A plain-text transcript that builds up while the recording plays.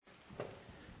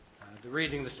The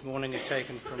reading this morning is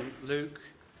taken from Luke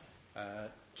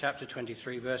chapter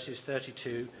 23, verses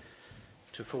 32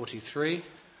 to 43,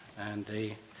 and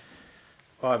the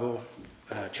Bible,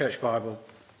 Church Bible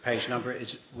page number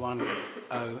is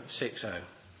 1060.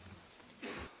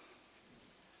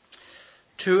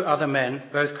 Two other men,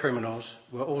 both criminals,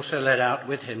 were also led out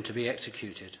with him to be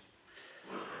executed.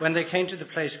 When they came to the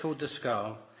place called the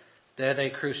Skull, there they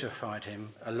crucified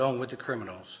him along with the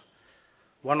criminals,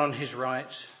 one on his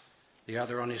right, the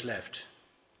other on his left.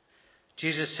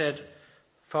 Jesus said,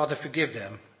 "Father, forgive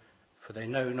them, for they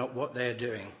know not what they are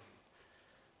doing."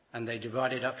 And they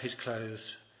divided up his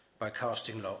clothes by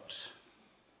casting lots.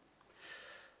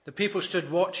 The people stood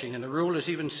watching, and the rulers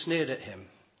even sneered at him.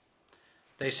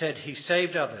 They said, "He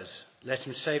saved others. Let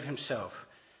him save himself,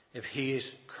 if he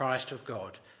is Christ of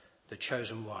God, the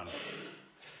chosen one."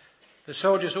 The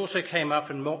soldiers also came up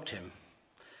and mocked him.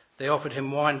 They offered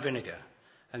him wine vinegar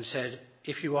and said,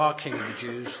 "If you are king of the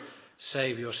Jews,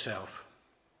 save yourself."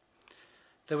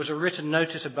 There was a written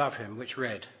notice above him which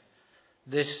read,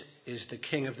 "This is the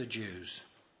King of the Jews."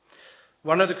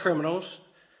 One of the criminals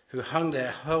who hung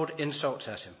there hurled insults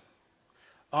at him.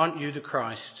 "Aren't you the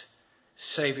Christ?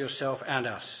 Save yourself and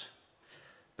us."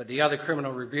 But the other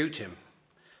criminal rebuked him.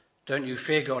 "Don't you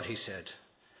fear God," he said,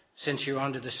 "since you are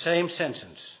under the same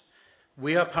sentence.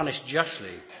 We are punished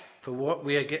justly for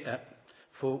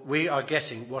we are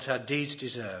getting what our deeds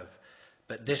deserve,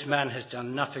 but this man has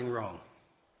done nothing wrong."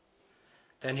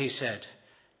 Then he said,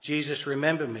 "Jesus,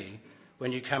 remember me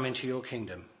when you come into your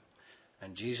kingdom."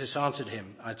 And Jesus answered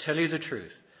him, "I tell you the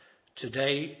truth,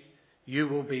 today you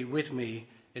will be with me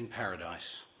in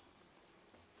paradise."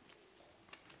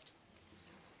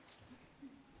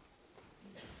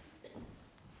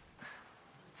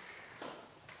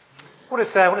 What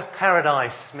does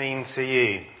paradise mean to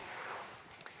you?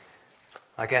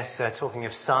 I guess talking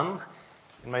of sun,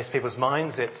 in most people's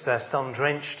minds it's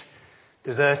sun-drenched,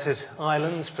 deserted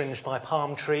islands fringed by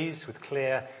palm trees with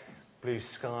clear blue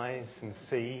skies and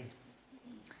sea.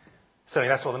 Certainly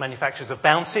that's what the manufacturers of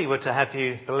Bounty would have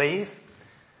you believe,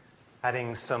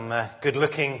 adding some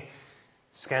good-looking,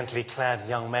 scantily clad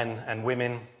young men and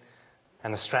women,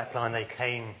 and the strapline, "They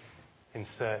came in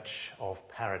search of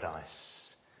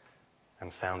paradise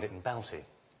and found it in Bounty."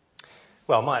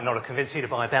 Well, it might not have convinced you to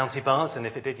buy Bounty bars, and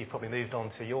if it did, you've probably moved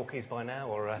on to Yorkies by now,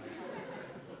 or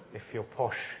if you're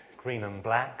posh, green and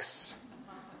blacks.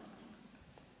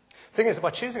 The thing is, by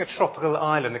choosing a tropical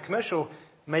island, the commercial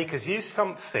makers used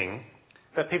something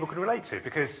that people could relate to,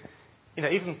 because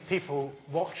even people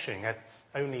watching had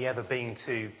only ever been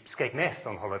to Skegness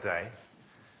on holiday.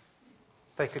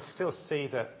 They could still see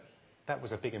that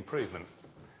was a big improvement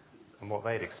on what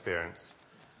they'd experienced.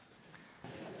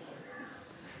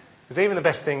 Because even the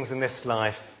best things in this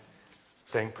life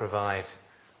don't provide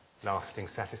lasting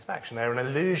satisfaction. They're an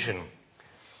illusion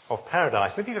of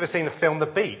paradise. And if you've ever seen the film The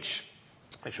Beach,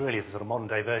 which really is a sort of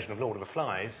modern-day version of Lord of the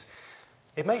Flies,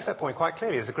 it makes that point quite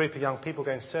clearly. There's a group of young people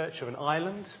go in search of an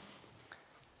island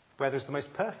where there's the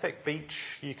most perfect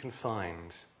beach you can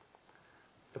find.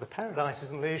 But the paradise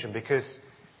is an illusion, because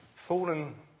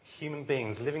fallen human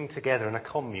beings living together in a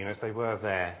commune as they were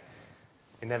there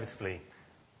inevitably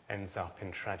ends up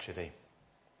in tragedy.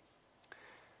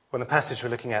 Well, the passage we're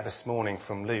looking at this morning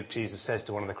from Luke, Jesus says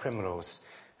to one of the criminals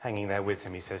hanging there with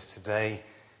him, he says, "Today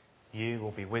you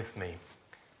will be with me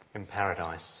in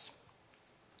paradise."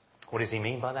 What does he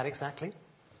mean by that exactly?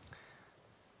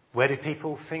 Where do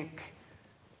people think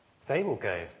they will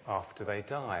go after they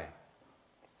die?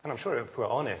 And I'm sure if we're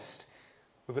honest,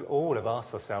 we will all have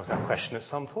asked ourselves that question at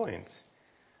some point.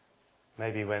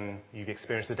 Maybe when you've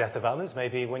experienced the death of others,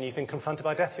 maybe when you've been confronted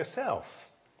by death yourself.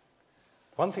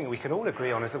 One thing that we can all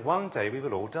agree on is that one day we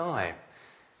will all die.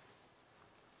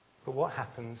 But what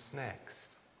happens next?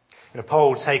 In a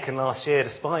poll taken last year,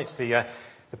 despite the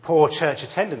poor church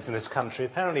attendance in this country,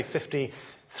 apparently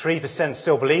 53%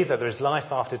 still believe that there is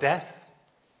life after death,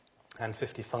 and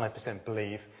 55%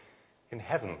 believe in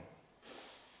heaven.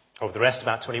 Of the rest,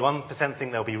 about 21%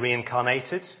 think they'll be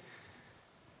reincarnated,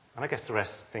 and I guess the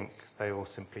rest think they will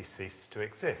simply cease to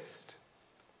exist.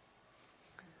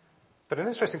 But an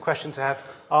interesting question to have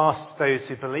asked those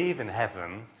who believe in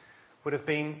heaven would have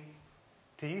been,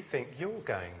 do you think you're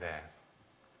going there?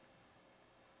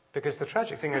 Because the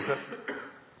tragic thing is that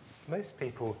most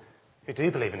people who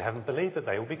do believe in heaven believe that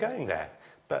they will be going there,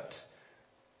 but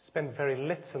spend very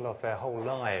little of their whole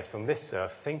lives on this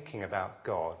earth thinking about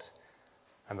God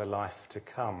and the life to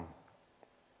come.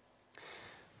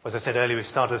 As I said earlier, we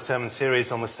started a sermon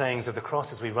series on the sayings of the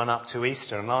cross as we run up to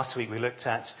Easter. And last week we looked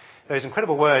at those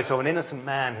incredible words of an innocent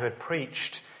man who had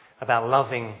preached about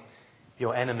loving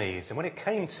your enemies. And when it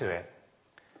came to it,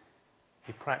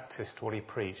 he practiced what he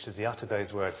preached as he uttered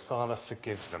those words, "Father,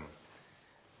 forgive them,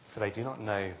 for they do not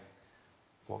know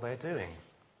what they're doing."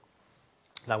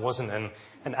 That wasn't an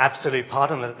absolute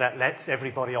pardon that lets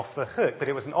everybody off the hook, but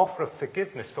it was an offer of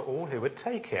forgiveness for all who would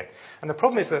take it. And the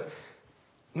problem is that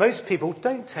most people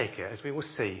don't take it, as we will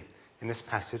see in this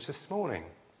passage this morning.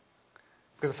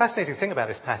 Because the fascinating thing about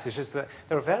this passage is that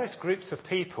there are various groups of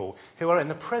people who are in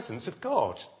the presence of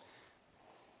God.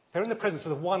 They're in the presence of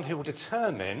the one who will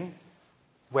determine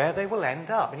where they will end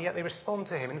up, and yet they respond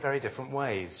to him in very different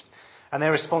ways. And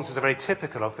their responses are very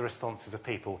typical of the responses of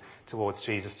people towards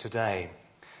Jesus today.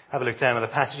 Have a look down at the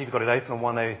passage. You've got it open on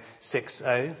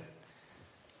 1060.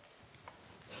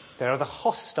 There are the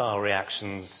hostile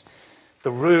reactions.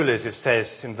 The rulers, it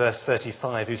says in verse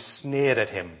 35, who sneered at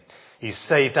him. He's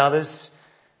saved others.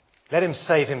 Let him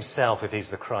save himself if he's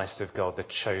the Christ of God, the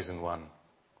chosen one.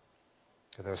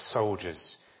 There were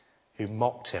soldiers who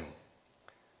mocked him.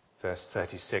 Verse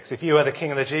 36, if you are the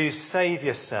king of the Jews, save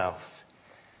yourself.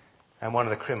 And one of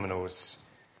the criminals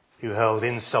who hurled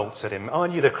insults at him,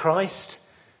 aren't you the Christ?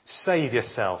 Save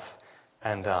yourself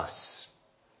and us.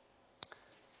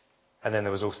 And then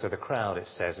there was also the crowd, it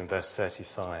says in verse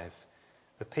 35,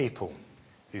 the people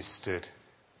who stood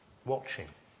watching,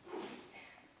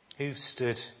 who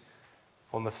stood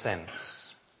on the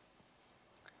fence.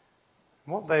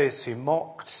 And what those who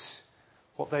mocked,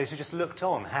 what those who just looked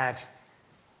on had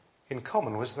in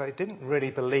common was they didn't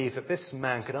really believe that this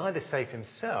man could either save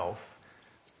himself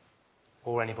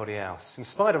or anybody else. In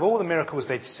spite of all the miracles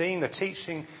they'd seen, the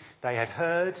teaching they had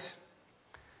heard,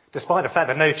 despite the fact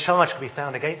that no charge could be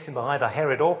found against him by either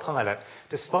Herod or Pilate,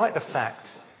 despite the fact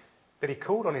that he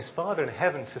called on his Father in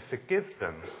heaven to forgive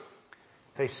them,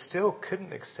 they still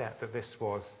couldn't accept that this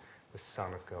was the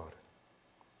Son of God.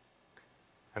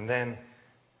 And then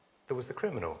there was the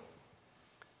criminal,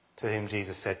 to whom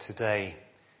Jesus said, today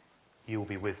you will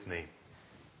be with me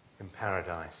in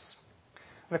paradise.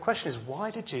 And the question is,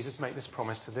 why did Jesus make this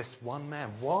promise to this one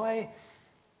man? Why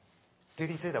did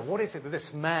he do that? What is it that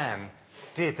this man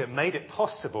did that made it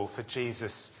possible for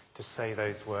Jesus to say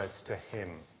those words to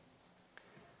him?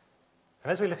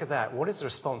 And as we look at that, what is the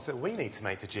response that we need to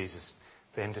make to Jesus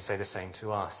for him to say the same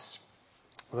to us?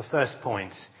 Well, the first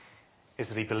point is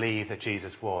that he believed that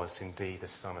Jesus was indeed the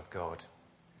Son of God.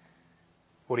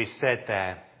 What he said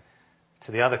there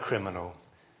to the other criminal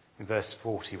in verse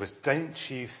 40 was, don't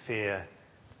you fear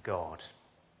God.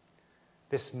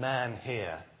 This man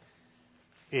here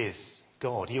is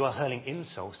God. You are hurling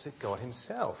insults at God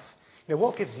himself. You know,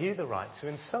 what gives you the right to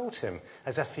insult him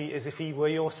as if he were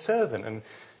your servant and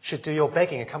should do your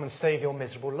begging and come and save your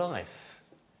miserable life?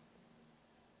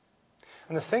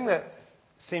 And the thing that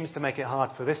seems to make it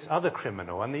hard for this other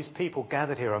criminal, and these people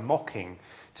gathered here are mocking,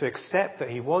 to accept that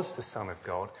he was the Son of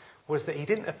God, was that he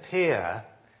didn't appear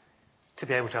to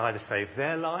be able to either save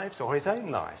their lives or his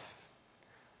own life.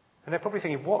 And they're probably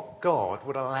thinking, what God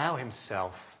would allow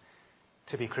himself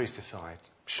to be crucified?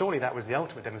 Surely that was the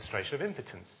ultimate demonstration of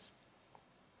impotence.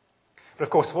 But of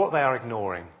course, what they are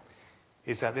ignoring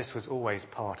is that this was always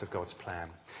part of God's plan.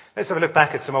 Let's have a look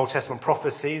back at some Old Testament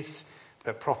prophecies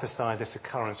that prophesy this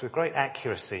occurrence with great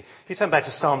accuracy. If you turn back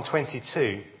to Psalm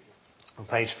 22 on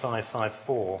page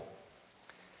 554,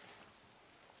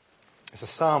 it's a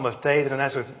psalm of David, and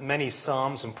as with many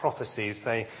psalms and prophecies,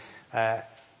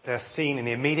 they're seen in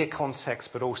the immediate context,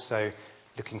 but also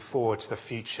looking forward to the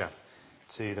future,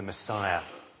 to the Messiah.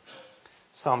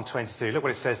 Psalm 22, look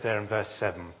what it says there in verse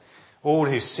 7. All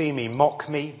who see me mock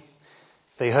me.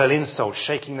 They hurl insults,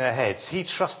 shaking their heads. He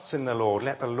trusts in the Lord.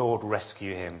 Let the Lord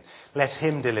rescue him. Let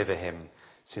him deliver him,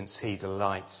 since he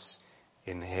delights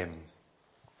in him.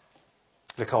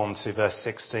 Look on to verse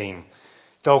 16.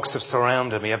 Dogs have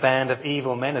surrounded me. A band of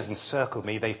evil men has encircled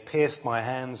me. They've pierced my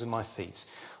hands and my feet.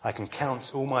 I can count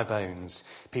all my bones.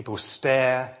 People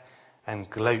stare and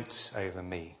gloat over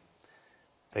me.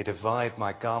 They divide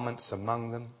my garments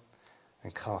among them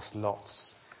and cast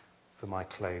lots for my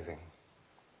clothing.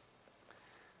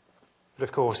 But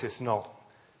of course, it's not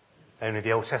only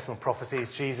the Old Testament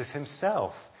prophecies. Jesus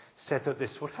himself said that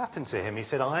this would happen to him. He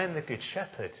said, I am the good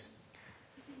shepherd.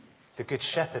 The good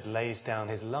shepherd lays down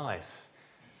his life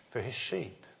for his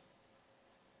sheep.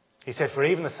 He said, for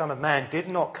even the Son of Man did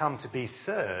not come to be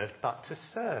served, but to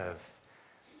serve,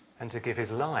 and to give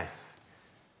his life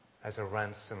as a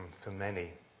ransom for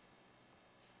many.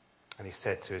 And he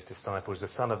said to his disciples, the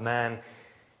Son of Man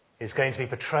is going to be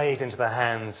betrayed into the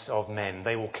hands of men.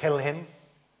 They will kill him,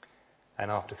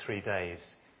 and after 3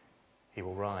 days he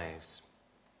will rise.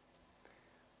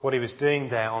 What he was doing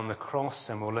there on the cross,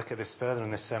 and we'll look at this further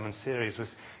in this sermon series,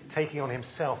 was taking on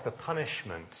himself the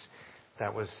punishment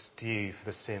that was due for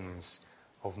the sins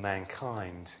of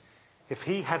mankind. If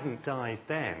he hadn't died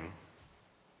then,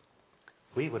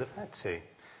 we would have had to.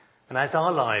 And as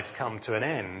our lives come to an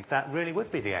end, that really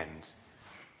would be the end.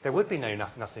 There would be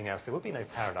nothing else. There would be no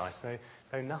paradise,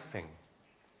 no nothing.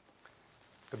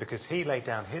 But because he laid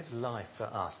down his life for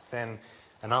us, then,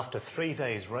 and after 3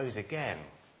 days rose again,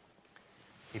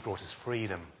 he brought us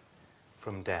freedom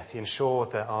from death. He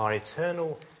ensured that our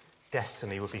eternal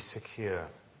destiny would be secure.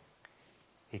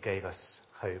 He gave us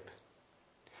hope.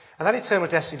 And that eternal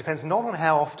destiny depends not on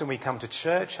how often we come to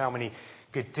church, how many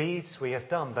good deeds we have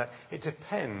done, but it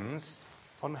depends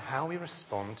on how we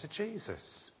respond to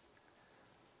Jesus.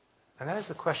 And that is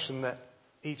the question that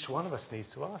each one of us needs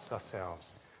to ask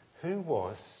ourselves. Who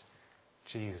was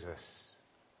Jesus?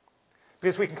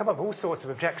 Because we can come up with all sorts of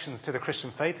objections to the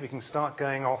Christian faith. We can start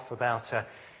going off about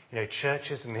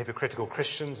churches and hypocritical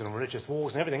Christians and religious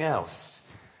wars and everything else.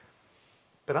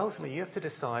 But ultimately you have to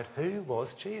decide, who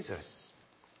was Jesus?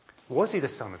 Was he the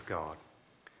Son of God?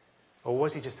 Or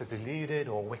was he just a deluded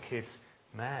or wicked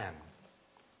man?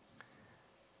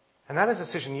 And that is a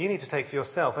decision you need to take for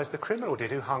yourself, as the criminal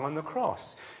did who hung on the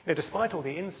cross. Despite all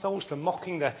the insults, the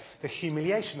mocking, the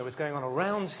humiliation that was going on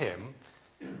around him,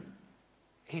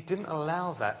 he didn't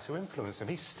allow that to influence him.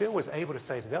 He still was able to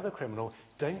say to the other criminal,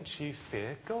 "Don't you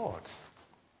fear God?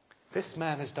 This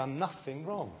man has done nothing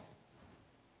wrong."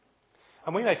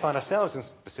 And we may find ourselves in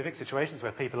specific situations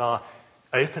where people are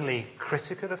openly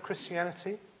critical of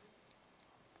Christianity.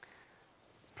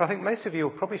 But I think most of you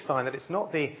will probably find that it's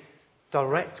not the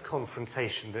direct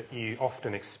confrontation that you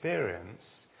often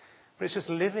experience, but it's just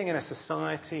living in a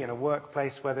society, in a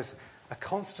workplace where there's a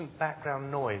constant background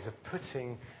noise of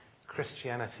putting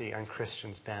Christianity and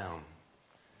Christians down.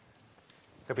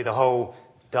 There'll be the whole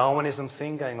Darwinism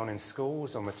thing going on in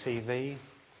schools, on the TV.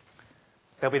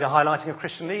 There'll be the highlighting of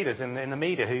Christian leaders in the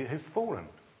media who've fallen.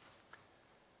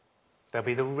 There'll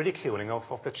be the ridiculing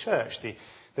of the church,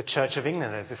 the Church of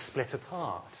England as is split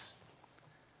apart.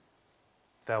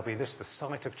 There'll be the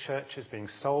sight of churches being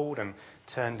sold and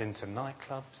turned into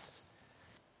nightclubs.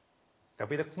 There'll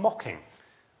be the mocking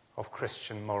of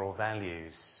Christian moral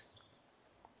values.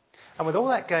 And with all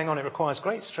that going on, it requires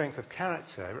great strength of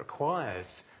character. It requires,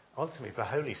 ultimately, the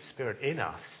Holy Spirit in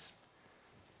us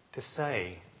to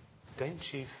say,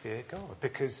 "Don't you fear God?"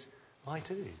 Because I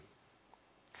do.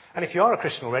 And if you are a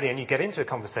Christian already and you get into a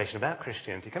conversation about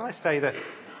Christianity, can I say that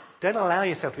don't allow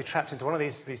yourself to be trapped into one of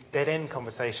these dead-end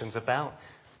conversations about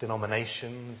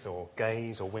denominations or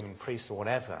gays or women priests or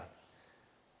whatever.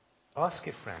 Ask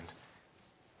your friend,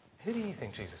 who do you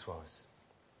think Jesus was?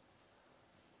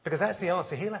 Because that's the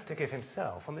answer he'll have to give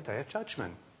himself on the day of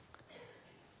judgment.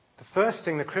 The first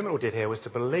thing the criminal did here was to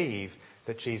believe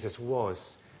that Jesus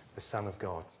was the Son of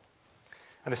God.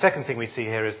 And the second thing we see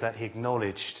here is that he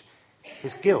acknowledged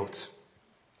his guilt.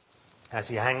 As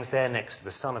he hangs there next to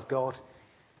the Son of God,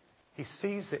 he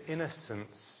sees the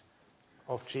innocence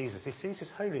of Jesus. He sees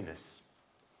his holiness.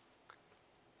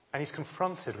 And he's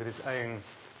confronted with his own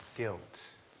guilt.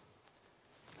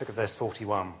 Look at verse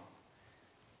 41.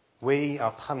 We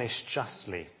are punished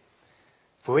justly,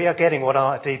 for we are getting what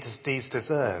our deeds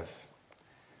deserve.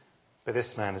 But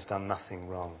this man has done nothing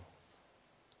wrong.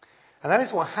 And that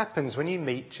is what happens when you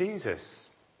meet Jesus.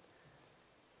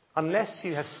 Unless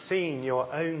you have seen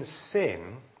your own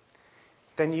sin,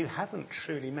 then you haven't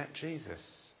truly met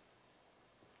Jesus.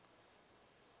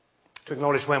 To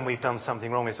acknowledge when we've done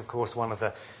something wrong is, of course, one of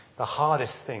the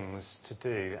hardest things to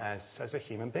do as a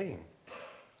human being.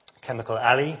 Chemical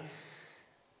Ali,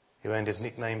 who earned his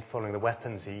nickname following the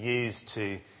weapons he used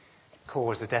to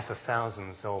cause the death of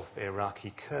thousands of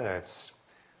Iraqi Kurds,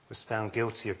 was found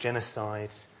guilty of genocide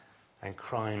and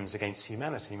crimes against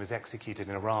humanity. He was executed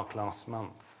in Iraq last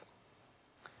month.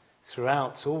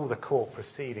 Throughout all the court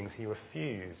proceedings, he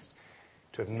refused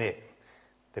to admit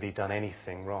that he'd done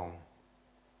anything wrong.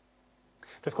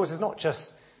 But of course, it's not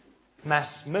just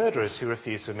mass murderers who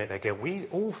refuse to admit their guilt. We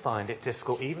all find it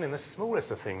difficult, even in the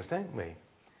smallest of things, don't we?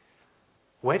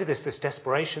 Where did this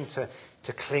desperation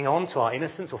to cling on to our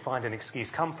innocence or find an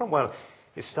excuse come from? Well,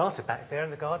 it started back there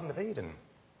in the Garden of Eden,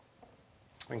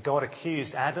 when God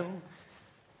accused Adam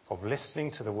of listening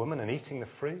to the woman and eating the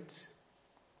fruit.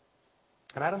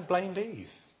 And Adam blamed Eve.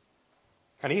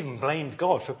 And even blamed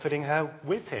God for putting her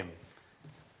with him.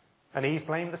 And Eve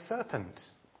blamed the serpent.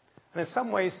 And in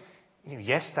some ways,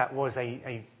 yes, that was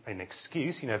an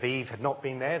excuse. If Eve had not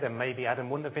been there, then maybe Adam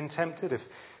wouldn't have been tempted. If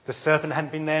the serpent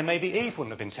hadn't been there, maybe Eve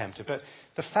wouldn't have been tempted. But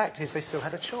the fact is they still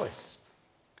had a choice.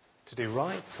 To do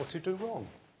right or to do wrong.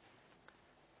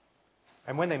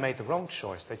 And when they made the wrong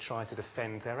choice, they tried to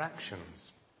defend their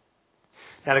actions.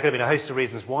 Now, there could have been a host of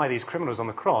reasons why these criminals on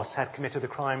the cross had committed the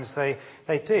crimes they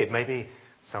did. Maybe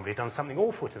Somebody had done something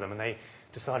awful to them and they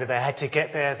decided they had to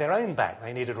get their own back.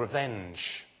 They needed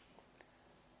revenge.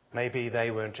 Maybe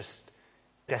they were just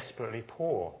desperately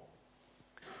poor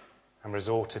and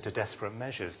resorted to desperate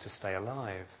measures to stay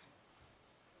alive.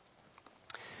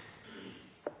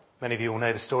 Many of you will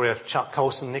know the story of Chuck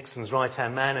Colson, Nixon's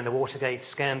right-hand man in the Watergate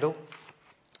scandal.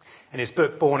 In his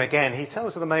book, Born Again, he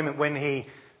tells of the moment when he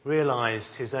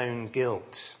realised his own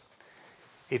guilt.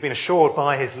 He'd been assured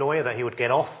by his lawyer that he would get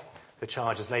off the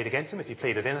charges laid against him if he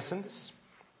pleaded innocence.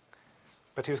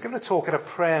 But he was given a talk at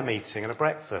a prayer meeting and a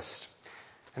breakfast.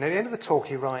 And at the end of the talk,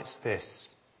 he writes this.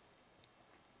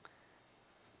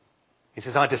 He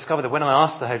says, I discovered that when I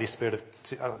ask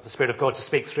the Spirit of God to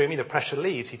speak through me, the pressure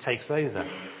leaves, he takes over.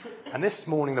 And this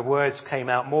morning the words came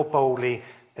out more boldly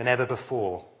than ever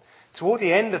before. Toward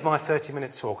the end of my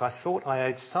 30-minute talk, I thought I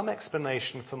owed some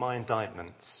explanation for my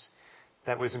indictments.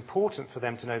 That it was important for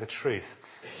them to know the truth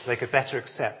so they could better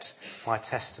accept my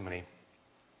testimony.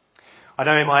 I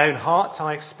know in my own heart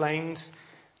I explained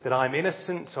that I am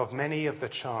innocent of many of the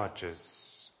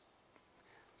charges.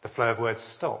 The flow of words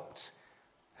stopped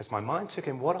as my mind took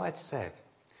in what I'd said.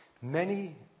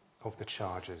 Many of the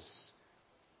charges,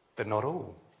 but not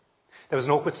all. There was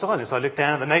an awkward silence. I looked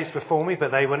down at the notes before me,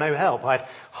 but they were no help. I'd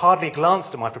hardly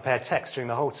glanced at my prepared text during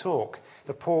the whole talk.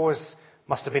 The pause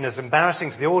must have been as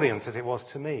embarrassing to the audience as it was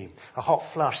to me. A hot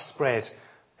flush spread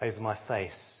over my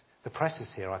face. The press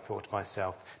is here, I thought to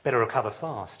myself. Better recover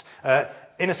fast.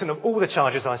 Innocent of all the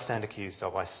charges I stand accused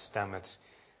of, I stammered.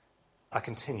 I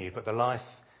continued, but the life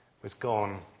was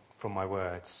gone from my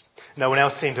words. No one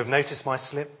else seemed to have noticed my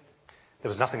slip. There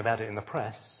was nothing about it in the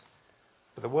press.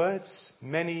 But the words,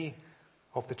 many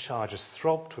of the charges,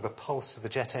 throbbed with the pulse of the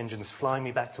jet engines flying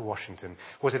me back to Washington.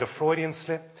 Was it a Freudian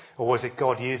slip, or was it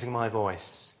God using my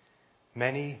voice?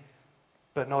 Many,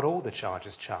 but not all the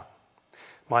charges, Chuck.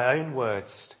 My own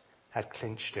words had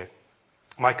clinched it.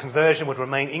 My conversion would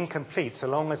remain incomplete so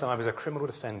long as I was a criminal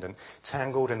defendant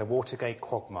tangled in the Watergate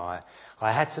quagmire.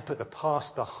 I had to put the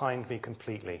past behind me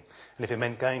completely, and if it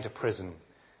meant going to prison,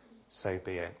 so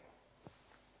be it.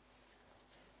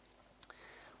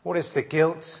 What is the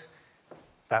guilt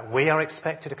that we are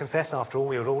expected to confess? After all,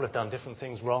 we would all have done different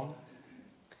things wrong.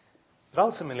 But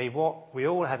ultimately, what we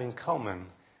all have in common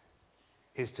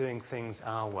is doing things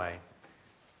our way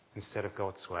instead of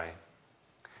God's way.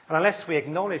 And unless we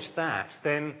acknowledge that,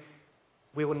 then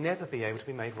we will never be able to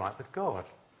be made right with God.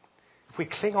 If we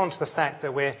cling on to the fact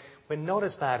that we're not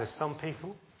as bad as some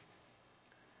people,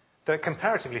 that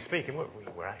comparatively speaking,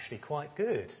 we're actually quite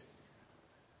good,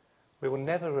 we will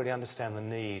never really understand the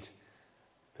need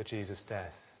for Jesus'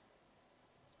 death.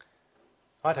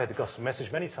 I'd heard the gospel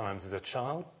message many times as a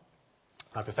child.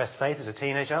 I professed faith as a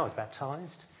teenager. I was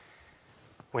baptised.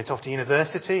 Went off to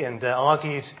university and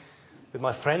argued with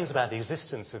my friends about the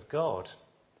existence of God.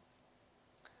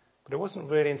 But it wasn't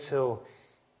really until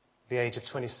the age of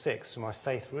 26 when my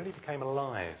faith really became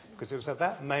alive. Because it was at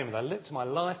that moment I looked at my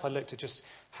life, I looked at just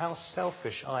how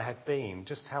selfish I had been,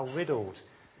 just how riddled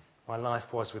my life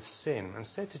was with sin, and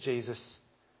said to Jesus,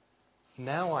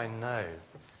 now I know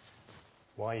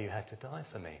why you had to die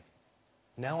for me.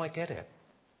 Now I get it.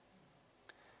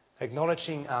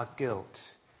 Acknowledging our guilt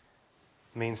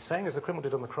means saying, as the criminal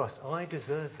did on the cross, I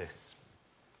deserve this.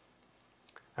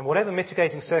 And whatever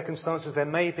mitigating circumstances there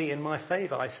may be in my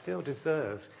favour, I still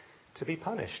deserve to be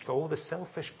punished for all the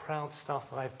selfish, proud stuff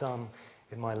I've done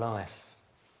in my life.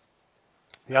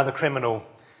 The other criminal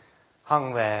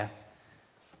hung there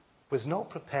was not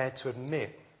prepared to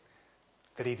admit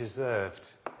that he deserved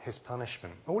his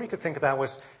punishment. All he could think about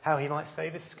was how he might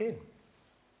save his skin.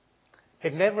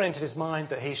 It never entered his mind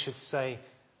that he should say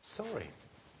sorry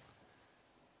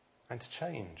and to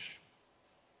change.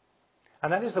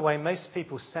 And that is the way most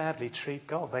people sadly treat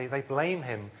God. They blame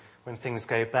him when things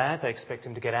go bad. They expect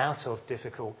him to get out of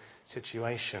difficult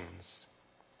situations.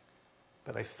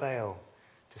 But they fail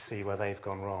to see where they've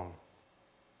gone wrong.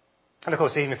 And of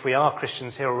course, even if we are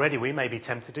Christians here already, we may be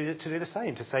tempted to do the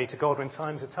same, to say to God when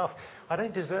times are tough, I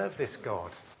don't deserve this,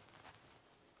 God.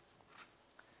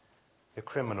 The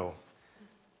criminal,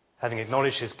 having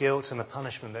acknowledged his guilt and the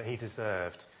punishment that he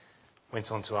deserved,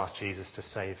 went on to ask Jesus to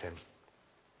save him.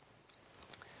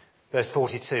 Verse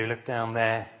 42, look down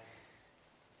there.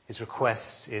 His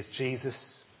request is,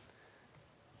 Jesus,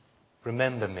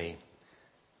 remember me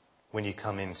when you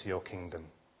come into your kingdom.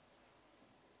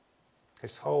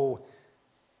 His whole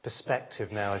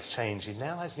perspective now has changed. He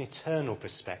now has an eternal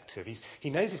perspective. He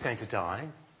knows he's going to die.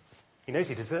 He knows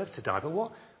he deserves to die. But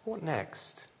what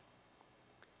next?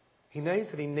 He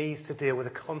knows that he needs to deal with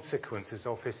the consequences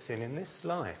of his sin in this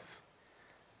life.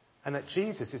 And that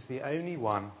Jesus is the only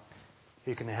one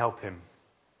who can help him.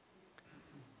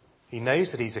 He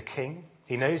knows that he's a king.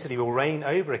 He knows that he will reign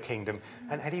over a kingdom,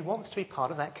 and he wants to be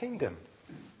part of that kingdom.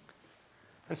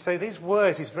 And so these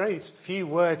words, these very few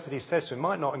words that he says to him,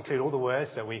 might not include all the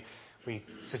words that we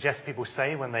suggest people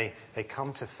say when they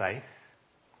come to faith.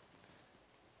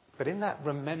 But in that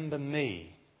remember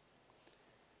me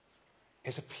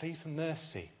is a plea for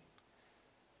mercy.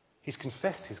 He's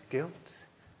confessed his guilt,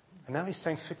 and now he's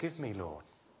saying, forgive me, Lord.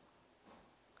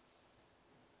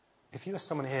 If you are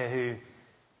someone here who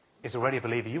is already a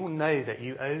believer, you will know that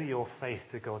you owe your faith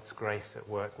to God's grace at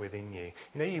work within you.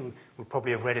 You know, you will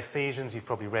probably have read Ephesians, you've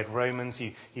probably read Romans,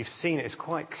 you've seen it, it's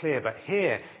quite clear. But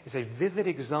here is a vivid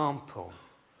example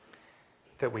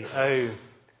that we owe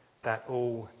that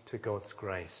all to God's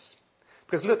grace.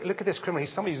 Because look at this criminal.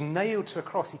 He's somebody who's nailed to a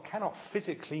cross. He cannot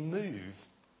physically move.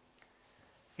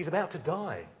 He's about to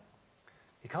die.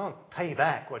 He can't pay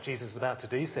back what Jesus is about to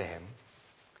do for him.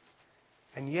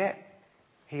 And yet,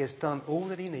 he has done all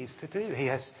that he needs to do. He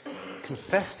has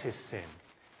confessed his sin.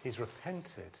 He's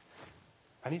repented.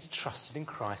 And he's trusted in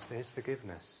Christ for his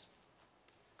forgiveness.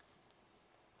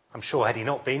 I'm sure had he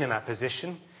not been in that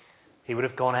position, he would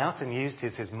have gone out and used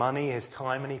his money, his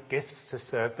time and his gifts to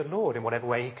serve the Lord in whatever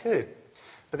way he could.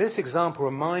 But this example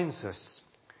reminds us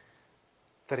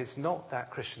that it's not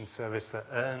that Christian service that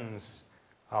earns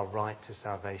our right to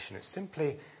salvation. It's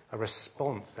simply a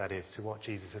response, that is, to what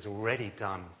Jesus has already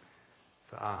done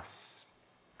for us.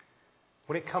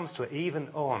 When it comes to it, even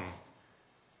on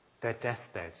their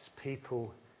deathbeds,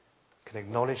 people can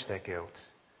acknowledge their guilt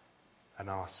and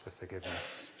ask for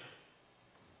forgiveness.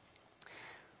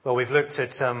 Well, we've looked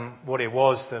at what it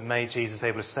was that made Jesus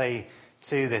able to say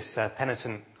to this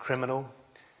penitent criminal,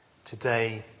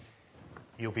 today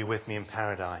you'll be with me in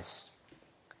paradise.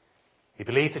 He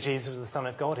believed that Jesus was the Son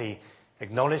of God. He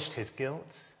acknowledged his guilt.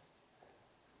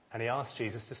 And he asked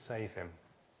Jesus to save him.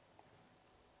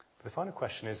 But the final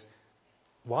question is,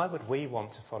 why would we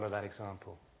want to follow that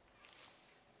example?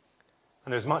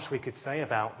 And there's much we could say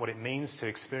about what it means to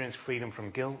experience freedom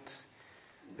from guilt,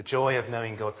 the joy of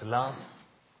knowing God's love,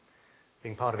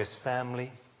 being part of his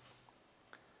family.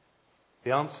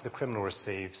 The answer the criminal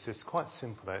receives is quite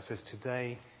simple though. It says,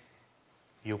 today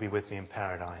you'll be with me in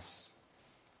paradise.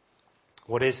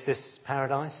 What is this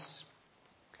paradise?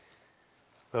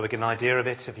 Well, we get an idea of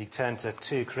it if you turn to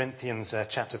 2 Corinthians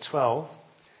chapter 12,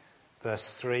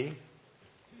 verse 3.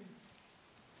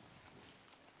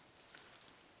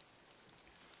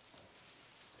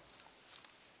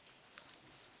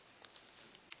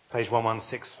 Page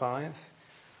 1165.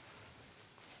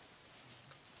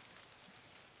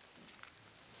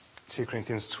 2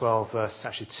 Corinthians 12, verse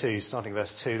 2, starting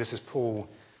verse 2. This is Paul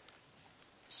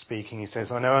speaking. He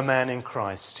says, I know a man in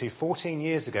Christ who 14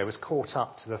 years ago was caught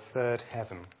up to the third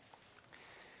heaven.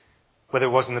 Whether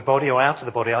it was in the body or out of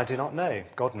the body, I do not know.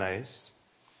 God knows.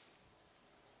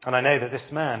 And I know that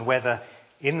this man, whether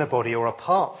in the body or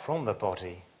apart from the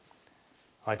body,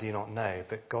 I do not know,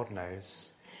 but God knows,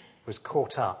 was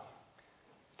caught up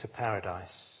to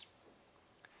paradise.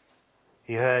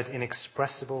 He heard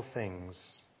inexpressible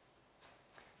things,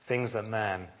 things that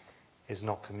man is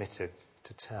not permitted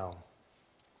to tell.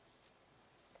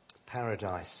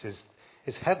 Paradise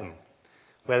is heaven,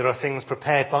 where there are things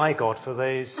prepared by God for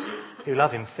those who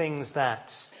love him, things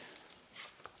that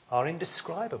are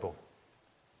indescribable.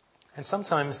 And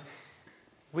sometimes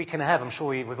we can have, I'm sure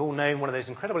we've all known one of those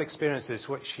incredible experiences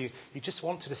which you just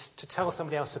want to tell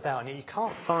somebody else about, and you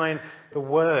can't find the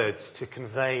words to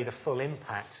convey the full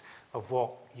impact of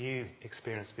what you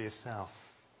experience for yourself.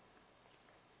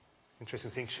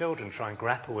 Interesting seeing children try and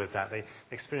grapple with that. They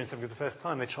experience something for the first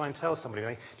time. They try and tell somebody.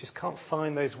 They just can't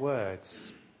find those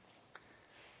words.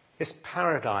 This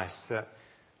paradise that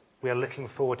we are looking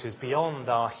forward to is beyond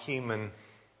our human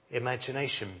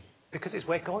imagination because it's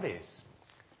where God is.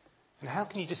 And how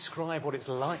can you describe what it's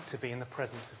like to be in the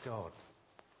presence of God?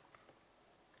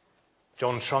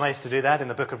 John tries to do that in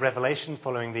the book of Revelation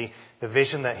following the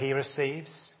vision that he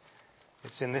receives.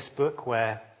 It's in this book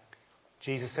where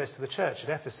Jesus says to the church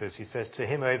at Ephesus, he says, to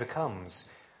him who overcomes,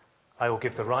 I will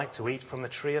give the right to eat from the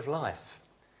tree of life,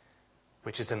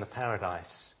 which is in the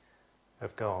paradise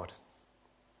of God.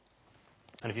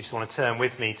 And if you just want to turn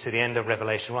with me to the end of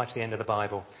Revelation, right to the end of the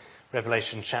Bible,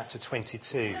 Revelation chapter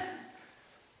 22,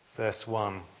 verse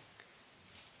 1.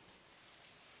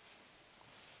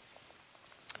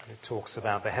 It talks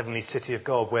about the heavenly city of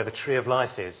God, where the tree of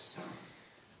life is,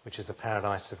 which is the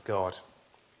paradise of God.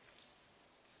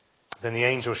 Then the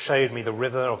angel showed me the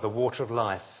river of the water of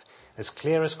life, as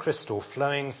clear as crystal,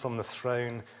 flowing from the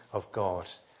throne of God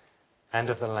and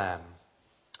of the Lamb,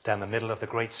 down the middle of the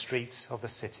great street of the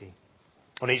city.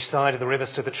 On each side of the river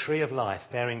stood the tree of life,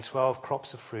 bearing 12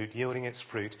 crops of fruit, yielding its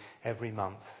fruit every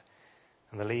month.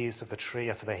 And the leaves of the tree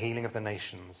are for the healing of the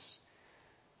nations.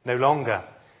 No longer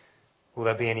will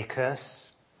there be any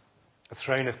curse. The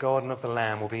throne of God and of the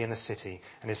Lamb will be in the city,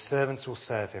 and his servants will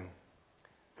serve him.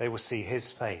 They will see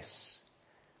his face,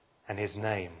 and his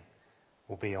name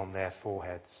will be on their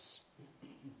foreheads.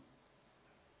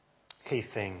 Key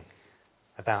thing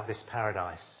about this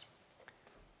paradise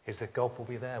is that God will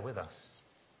be there with us.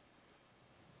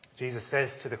 Jesus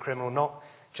says to the criminal, not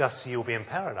just you'll be in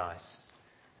paradise,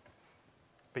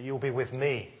 but you'll be with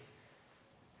me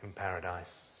in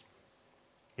paradise.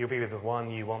 You'll be with the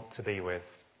one you want to be with.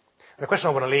 And the question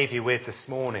I want to leave you with this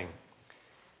morning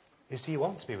is, do you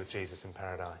want to be with Jesus in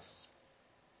paradise?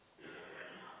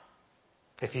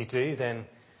 If you do, then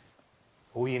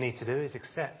all you need to do is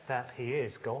accept that he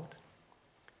is God,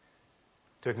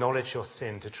 to acknowledge your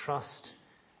sin, to trust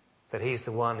that he's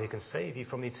the one who can save you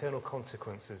from the eternal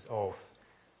consequences of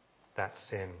that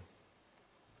sin.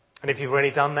 And if you've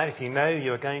already done that, if you know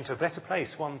you're going to a better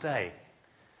place one day,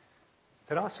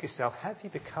 then ask yourself, have you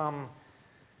become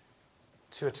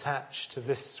too attached to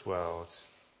this world?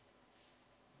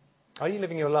 Are you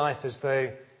living your life as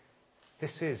though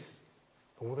this is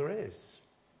all there is?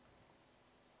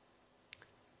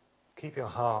 Keep your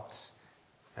heart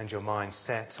and your mind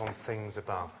set on things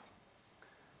above,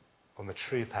 on the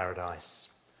true paradise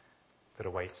that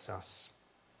awaits us.